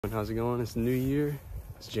How's it going? It's the new year.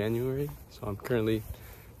 It's January, so I'm currently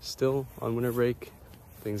still on winter break.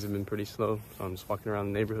 Things have been pretty slow, so I'm just walking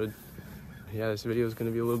around the neighborhood. Yeah, this video is going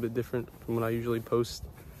to be a little bit different from what I usually post,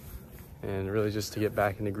 and really just to get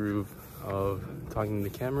back in the groove of talking to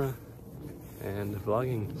the camera and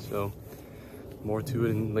vlogging. So more to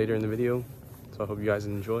it later in the video, so I hope you guys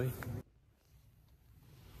enjoy.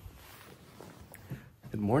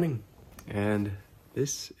 Good morning, and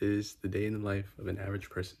this is the day in the life of an average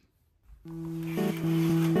person.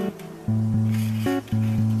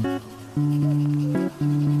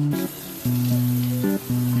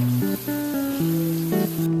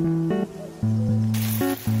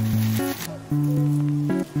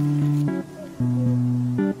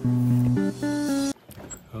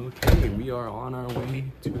 Okay, we are on our way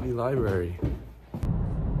to the library.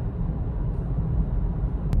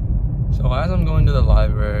 So as I'm going to the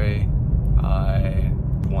library, I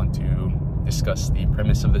want to discuss the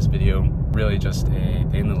premise of this video. Really just a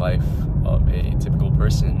day in the life of a typical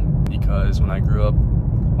person, because when I grew up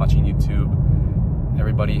watching YouTube,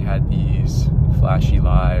 everybody had these flashy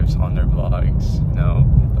lives on their vlogs. You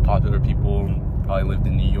know, the popular people probably lived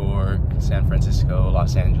in New York, San Francisco,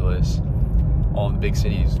 Los Angeles, all the big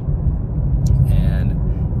cities. And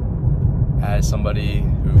as somebody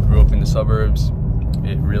who grew up in the suburbs,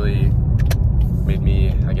 it really made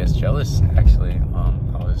me, I guess, jealous, actually.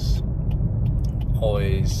 I was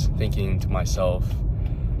always thinking to myself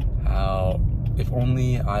how if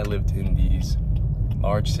only I lived in these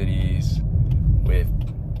large cities with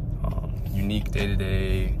unique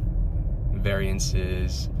day-to-day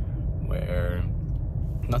variances, where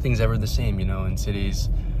nothing's ever the same, you know, in cities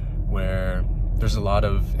where there's a lot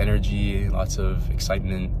of energy, lots of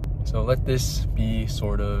excitement. So let this be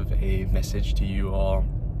sort of a message to you all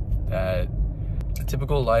that a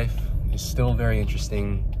typical life is still very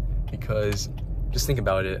interesting, because just think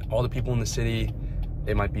about it. All the people in the city,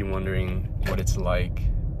 they might be wondering what it's like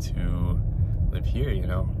to live here, you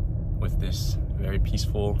know, with this very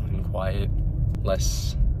peaceful and quiet,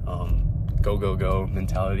 less go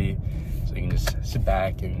mentality. So you can just sit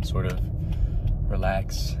back and sort of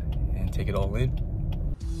relax and take it all in.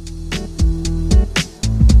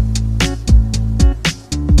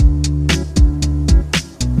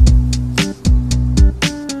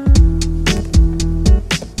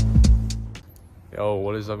 Yo,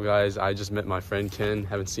 what is up, guys? I just met my friend Ken.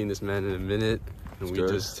 Haven't seen this man in a minute, and we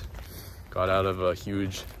just got out of a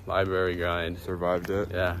huge library grind. Survived it.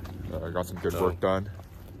 Yeah. Got some good work done.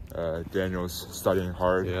 Daniel's studying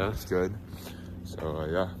hard. Yeah. It's good. So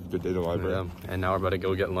yeah, good day to the library. Yeah. And now we're about to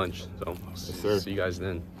go get lunch. So see you guys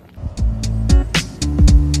then.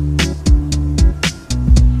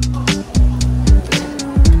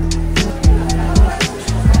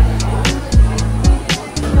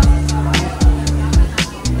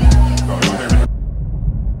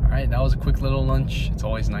 Quick little lunch. It's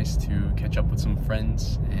always nice to catch up with some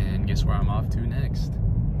friends, and guess where I'm off to next?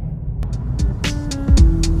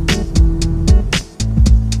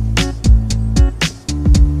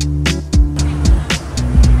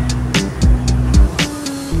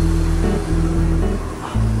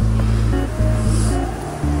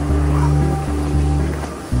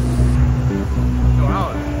 Go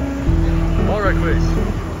out. All right, please.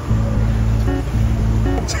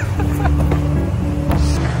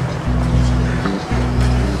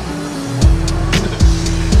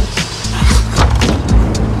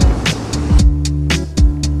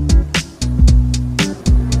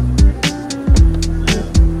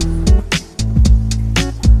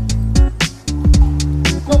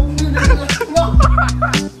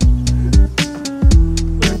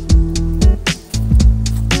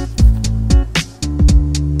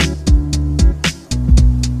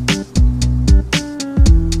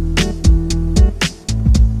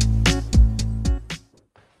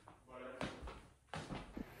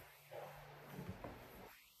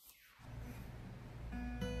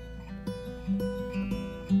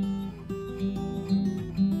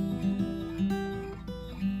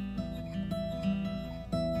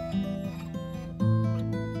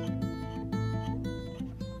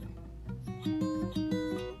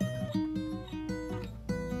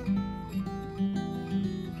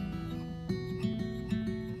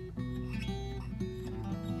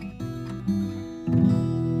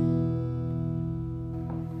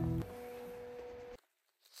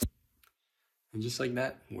 And just like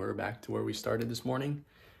that, we're back to where we started this morning.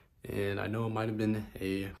 And I know it might have been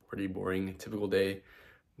a pretty boring, typical day,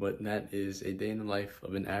 but that is a day in the life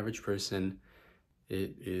of an average person.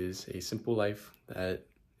 It is a simple life that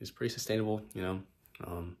is pretty sustainable, you know,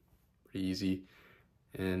 pretty easy.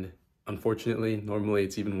 And Unfortunately, normally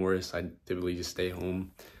it's even worse. I typically just stay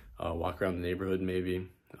home, walk around the neighborhood maybe.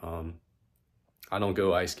 I don't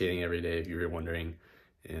go ice skating every day if you were wondering,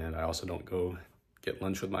 and I also don't go get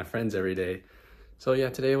lunch with my friends every day. So yeah,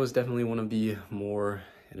 today was definitely one of the more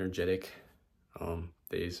energetic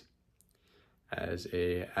days as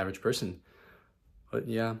a average person. But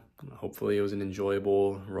yeah, hopefully it was an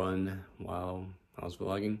enjoyable run while I was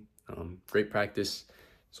vlogging. Great practice,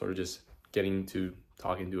 sort of just getting to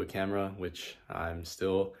talking to a camera, which I'm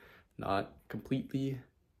still not completely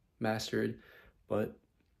mastered, but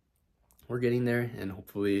we're getting there, and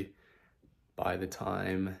hopefully by the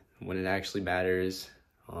time when it actually matters,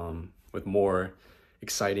 with more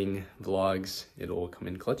exciting vlogs, it'll come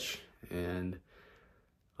in clutch. And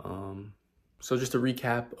so just a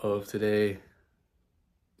recap of today: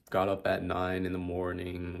 got up at 9 in the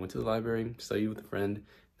morning, went to the library, studied with a friend,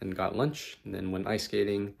 then got lunch, and then went ice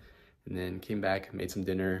skating, and then came back, made some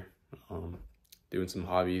dinner, doing some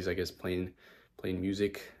hobbies, I guess playing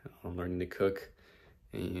music, learning to cook,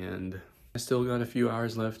 and I still got a few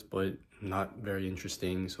hours left, but not very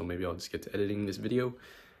interesting, so maybe I'll just get to editing this video.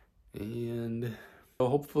 And so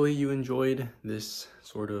hopefully you enjoyed this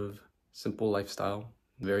sort of simple lifestyle,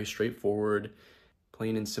 very straightforward,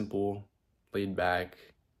 plain and simple, laid back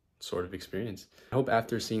sort of experience. I hope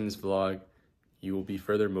after seeing this vlog, you will be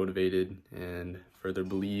further motivated and further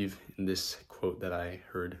believe in this quote that I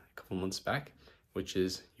heard a couple months back, which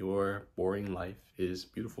is, "Your boring life is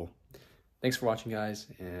beautiful." Thanks for watching, guys,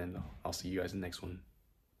 and I'll see you guys in the next one.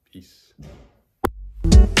 Peace.